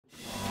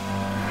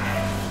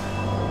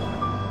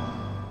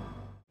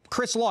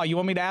Chris Law, you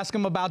want me to ask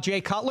him about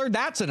Jay Cutler?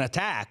 That's an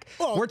attack.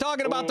 We're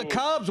talking about the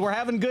Cubs. We're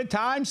having good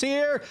times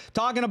here,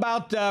 talking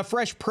about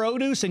fresh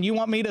produce, and you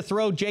want me to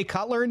throw Jay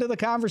Cutler into the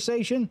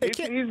conversation?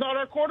 He's not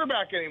our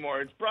quarterback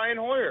anymore. It's Brian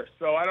Hoyer.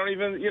 So I don't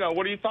even,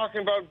 what are you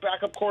talking about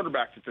backup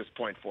quarterbacks at this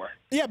point for?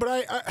 Yeah,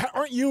 but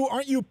aren't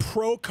you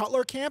pro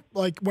Cutler camp?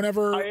 Like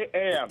whenever I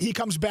am. He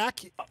comes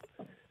back?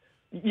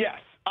 Yes.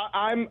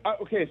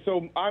 Okay,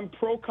 so I'm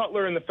pro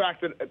Cutler in the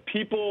fact that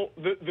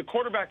the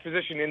quarterback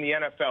position in the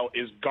NFL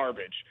is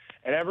garbage.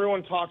 And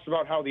everyone talks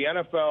about how the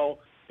NFL,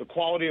 the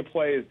quality of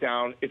play is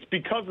down. It's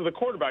because of the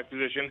quarterback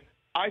position.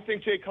 I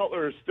think Jay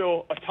Cutler is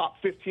still a top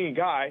 15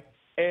 guy.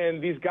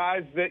 And these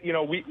guys that,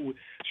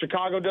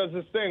 Chicago does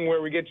this thing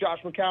where we get Josh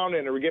McCown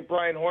in or we get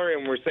Brian Hoyer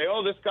and we say,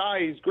 oh, this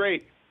guy, he's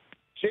great.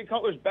 Jay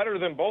Cutler's better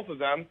than both of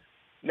them.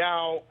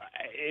 Now,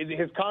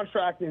 his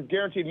contract, his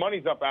guaranteed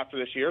money's up after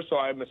this year, so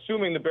I'm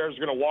assuming the Bears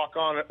are going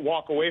to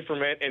walk away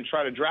from it and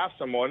try to draft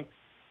someone.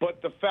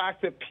 But the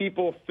fact that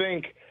people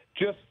think,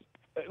 just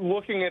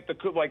looking at the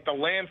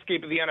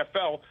landscape of the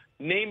NFL,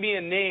 name me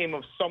a name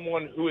of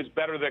someone who is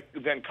better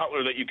than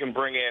Cutler that you can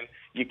bring in.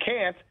 You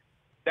can't.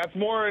 That's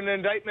more an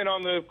indictment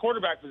on the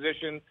quarterback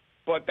position.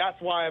 But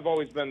that's why I've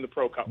always been the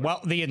pro Cutler.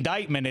 Well, the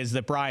indictment is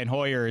that Brian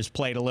Hoyer has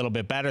played a little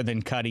bit better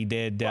than Cuddy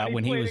did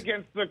when he played was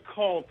against the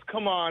Colts.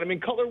 Come on, I mean,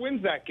 Cutler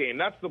wins that game.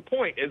 That's the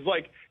point. Is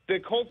like the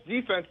Colts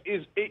defense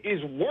is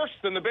worse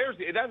than the Bears.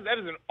 That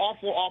is an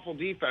awful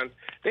defense.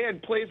 They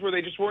had plays where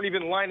they just weren't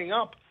even lining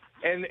up,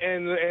 and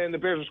the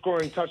Bears were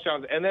scoring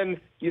touchdowns. And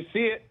then you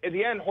see it at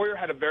the end. Hoyer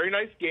had a very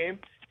nice game.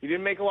 He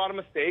didn't make a lot of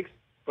mistakes,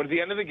 but at the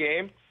end of the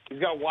game,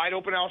 he's got wide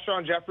open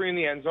Alshon Jeffrey in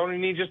the end zone,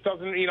 and he just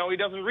doesn't, he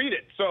doesn't read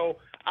it. So.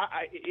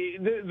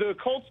 The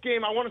Colts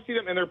game, I want to see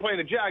them, and they're playing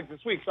the Jags this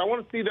week, so I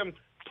want to see them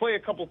play a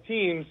couple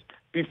teams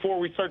before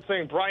we start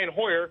saying Brian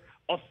Hoyer,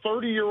 a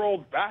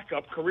 30-year-old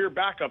backup, career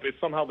backup, is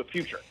somehow the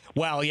future.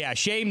 Well, yeah,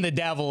 shame the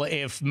devil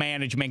if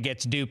management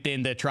gets duped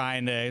into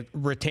trying to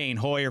retain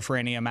Hoyer for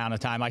any amount of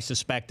time. I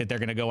suspect that they're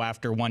going to go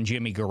after one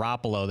Jimmy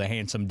Garoppolo, the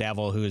handsome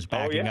devil who's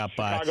backing up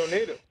Chicago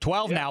native.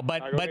 12 now.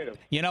 But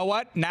you know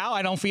what? Now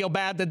I don't feel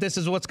bad that this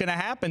is what's going to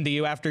happen to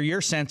you after your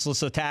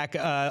senseless attack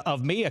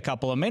of me a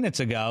couple of minutes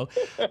ago.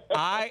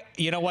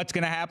 You know what's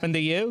going to happen to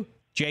you?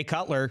 Jay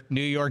Cutler, New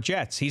York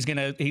Jets. He's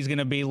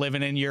gonna be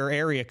living in your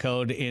area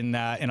code in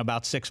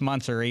about 6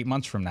 months or 8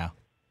 months from now.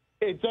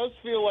 It does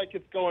feel like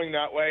it's going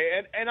that way,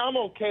 and I'm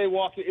okay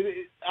walking.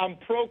 I'm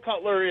pro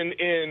Cutler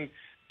in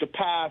the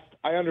past.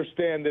 I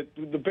understand that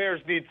the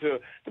Bears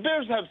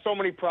have so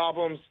many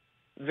problems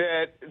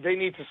that they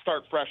need to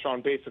start fresh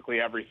on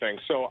basically everything.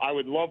 So I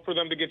would love for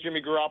them to get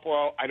Jimmy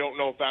Garoppolo. I don't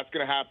know if that's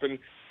going to happen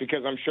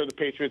because I'm sure the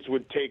Patriots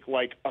would take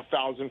like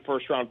 1,000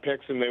 first-round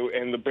picks and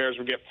the Bears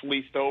would get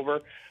fleeced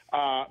over.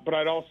 But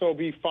I'd also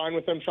be fine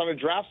with them trying to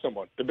draft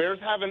someone. The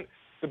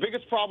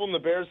biggest problem the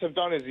Bears have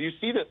done is you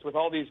see this with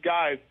all these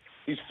guys,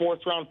 these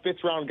fourth-round,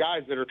 fifth-round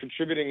guys that are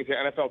contributing to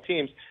NFL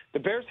teams. The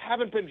Bears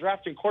haven't been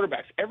drafting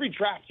quarterbacks. Every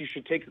draft you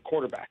should take a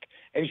quarterback.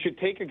 And you should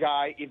take a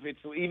guy,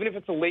 even if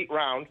it's a late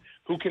round,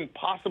 who can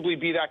possibly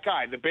be that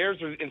guy. The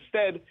Bears are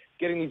instead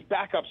getting these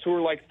backups who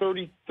are like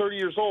 30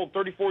 years old,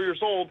 34 years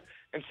old,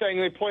 and saying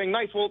they're playing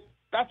nice. Well,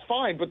 that's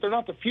fine, but they're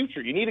not the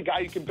future. You need a guy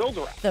you can build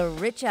around. The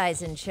Rich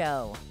Eisen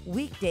Show,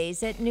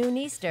 weekdays at noon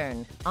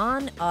Eastern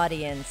on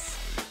Audience.